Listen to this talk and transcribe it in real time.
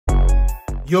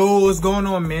Yo, what's going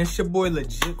on, man? It's your boy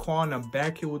Legit Quan. I'm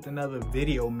back here with another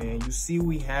video, man. You see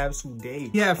we have today.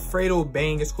 We have Fredo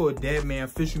Bang. It's called Dead Man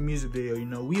official music video. You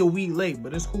know, we a week late,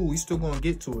 but it's cool. We still gonna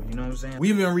get to it. You know what I'm saying?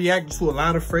 We've been reacting to a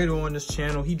lot of Fredo on this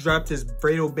channel. He dropped his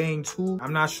Fredo Bang 2.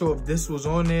 I'm not sure if this was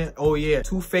on there. Oh yeah,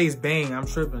 Two-Face Bang. I'm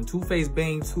tripping. Two-Face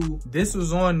Bang 2. This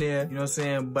was on there. You know what I'm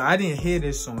saying? But I didn't hear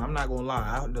this song. I'm not gonna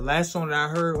lie. The last song that I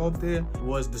heard up there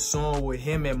was the song with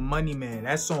him and Money Man.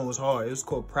 That song was hard. It was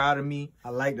called Proud of Me.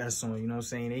 I like that song, you know what I'm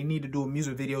saying? They need to do a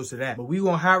music video to that. But we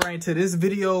gonna hop right into this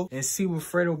video and see what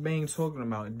Fredo Bang talking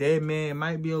about. Dead Man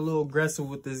might be a little aggressive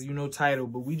with this, you know, title,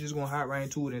 but we just gonna hop right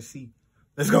into it and see.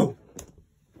 Let's go.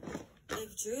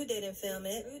 If Drew didn't film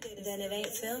it, then it ain't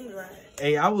filmed right.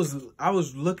 Hey, I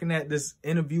was looking at this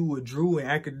interview with Drew and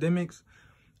Academics,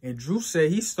 and Drew said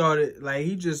he started, like,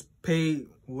 he just paid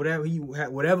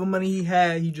whatever money he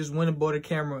had, he just went and bought a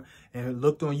camera and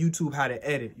looked on YouTube how to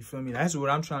edit. You feel me? That's what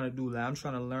I'm trying to do. Like, I'm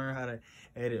trying to learn how to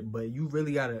edit, but you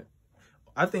really gotta,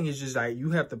 I think it's just like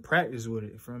you have to practice with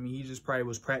it. You feel me? He just probably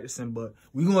was practicing, but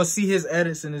we gonna see his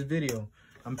edits in this video.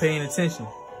 I'm paying attention.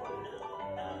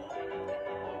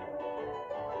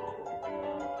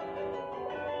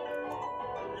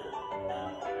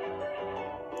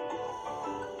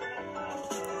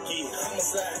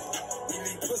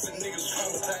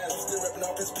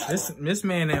 This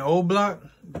man in O Block,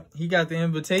 he got the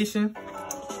invitation.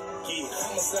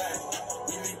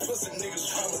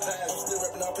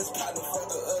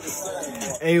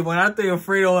 Hey, when I think of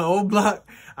Fredo and O Block,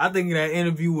 I think of that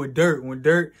interview with Dirt. When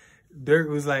Dirt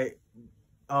was like,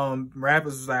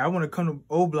 rappers was like, I want to come to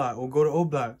O Block or go to O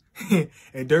Block.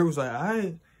 And Dirt was like, all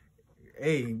right,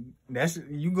 hey, that's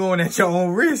you going at your own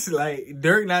risk. Like,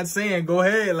 Dirt not saying go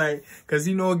ahead, like, cause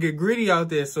he know it get gritty out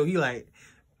there. So he like,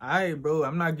 all right, bro,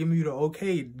 I'm not giving you the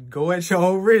okay. Go at your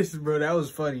own risk, bro. That was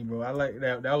funny, bro. I like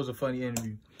that. That was a funny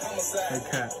interview.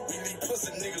 Okay.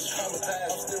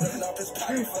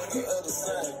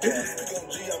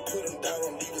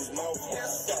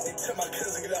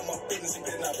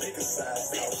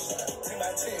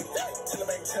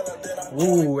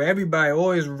 Ooh, everybody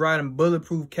always riding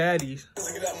bulletproof caddies.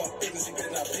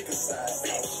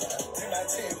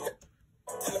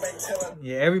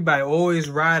 Yeah, everybody always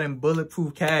riding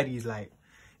bulletproof caddies. Like,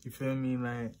 you feel me?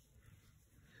 Like,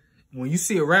 when you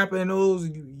see a rapper in those,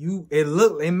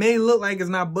 it may look like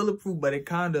it's not bulletproof, but it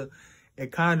kind of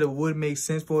would make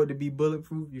sense for it to be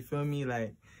bulletproof. You feel me?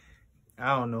 Like,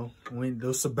 I don't know, when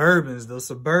those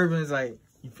Suburbans, like,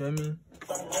 you feel me?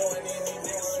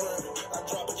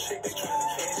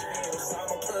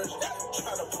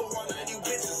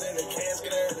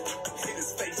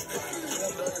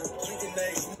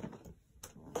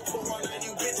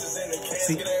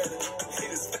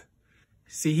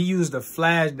 See, he used that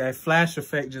flash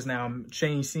effect just now,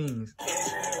 change scenes.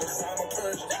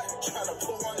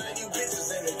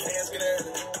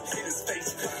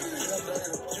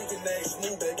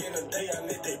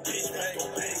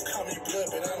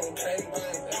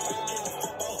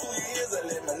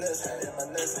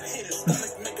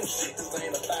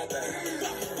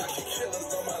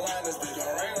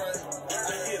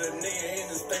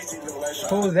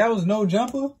 Oh, that was No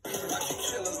Jumper?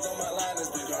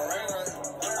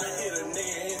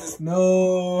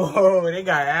 No, they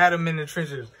got Adam in the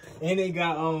trenches. And they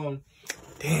got,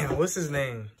 damn, what's his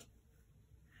name?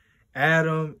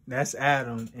 Adam, that's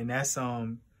Adam. And that's,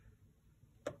 damn,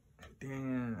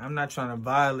 I'm not trying to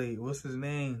violate. What's his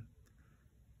name?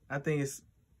 I think it's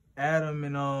Adam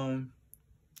and,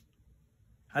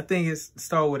 I think it's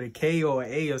start with a K or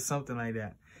an A or something like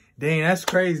that. Dang, that's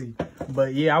crazy.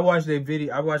 But yeah, I watched their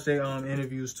video. I watched their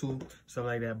interviews too, stuff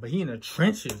like that. But he in the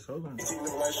trenches. Hold on.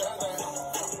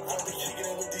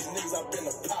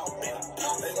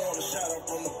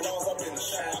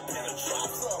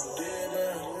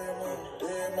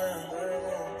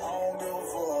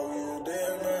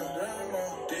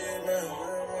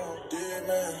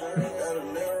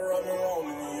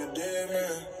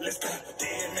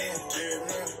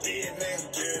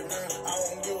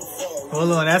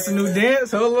 Hold on, that's a new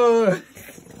dance? Hold on.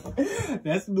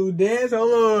 That's a new dance?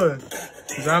 Hold on.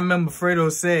 Because I remember Fredo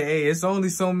said, hey, it's only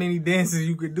so many dances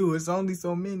you could do. It's only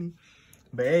so many.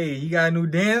 But hey, he got a new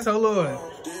dance? Hold on.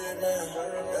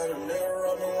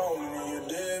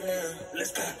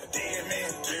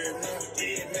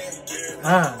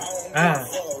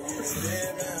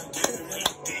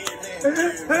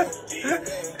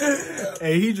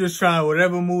 Hey, he just trying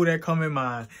whatever move that come in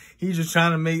mind. He just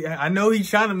trying to make, I know he's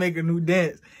trying to make a new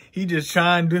dance. He just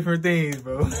trying different things,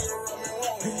 bro.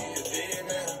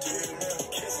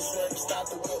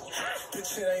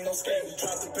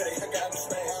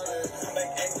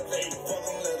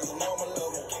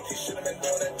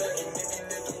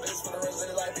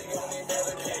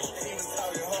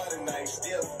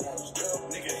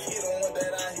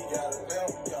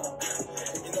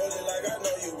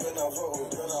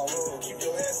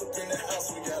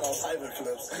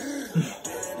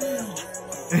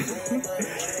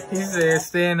 He said,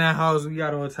 stay in that house. We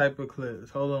got all type of clips.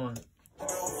 Hold on.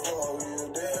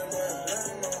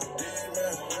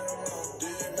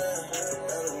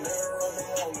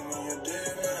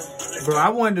 Bro, I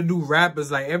wanted to do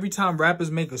rappers. Like, every time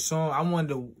rappers make a song, I wanted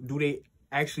to, do they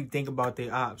actually think about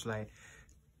their ops? Like,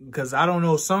 because I don't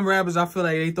know, some rappers, I feel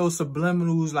like they throw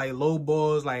subliminals, like low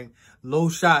balls, like low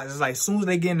shots. It's like, as soon as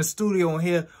they get in the studio and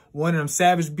hear one of them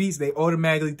savage beats, they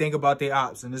automatically think about their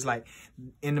ops. And it's like,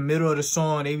 in the middle of the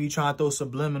song, they be trying to throw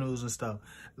subliminals and stuff.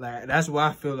 Like, that's what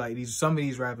I feel like some of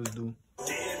these rappers do.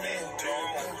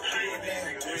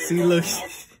 See, look.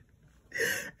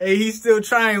 Hey, he's still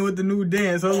trying with the new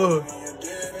dance. Hold on.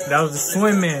 That was the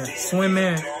swim man. Swim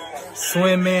man.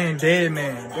 Swim man. Dead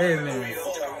man. Dead man.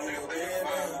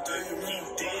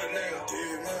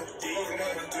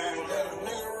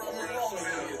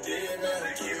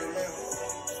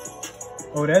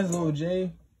 Oh, that's Lil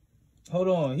J. Hold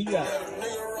on. He got...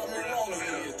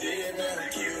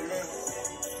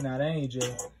 Nah, that ain't J.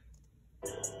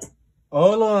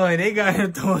 Hold on. They got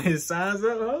him throwing his signs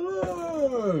up.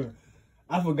 Hold on.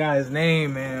 I forgot his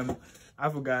name, man. I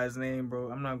forgot his name,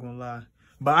 bro. I'm not gonna lie.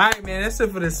 But all right, man, that's it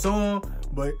for this song.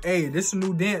 But hey, this is a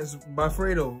new dance by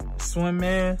Fredo. Swim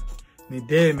man, the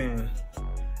dead man.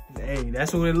 Hey,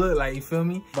 that's what it looked like, you feel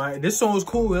me? But this song was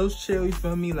cool. It was chill, you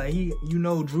feel me? Like, you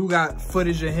know, Drew got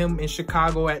footage of him in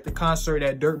Chicago at the concert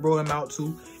that Dirk brought him out to.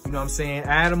 You know what I'm saying?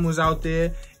 Adam was out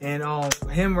there. And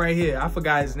him right here, I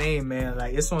forgot his name, man.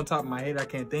 Like, it's on top of my head. I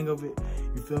can't think of it.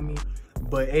 You feel me?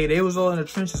 But hey, they was all in the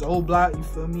trenches, old block, you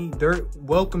feel me? Dirk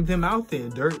welcomed him out there.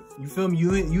 Dirk, you feel me?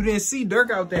 You didn't see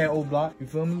Dirk out there at old block, you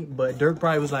feel me? But Dirk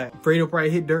probably was like, Fredo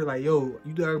probably hit Dirk like, yo,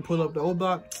 you gotta pull up the old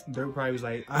block? Dirk probably was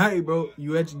like, all right, bro,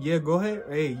 yeah, go ahead.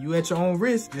 Hey, you at your own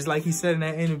risk. Just like he said in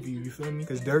that interview, you feel me?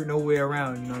 Because Dirk nowhere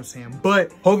around, you know what I'm saying?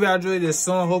 But hope y'all enjoyed this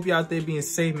song. Hope y'all out there being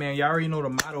safe, man. Y'all already know the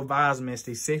motto vibes, man.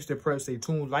 Stay safe, stay prep, stay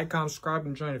tuned. Like, comment, subscribe,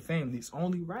 and join the family. It's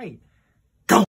only right.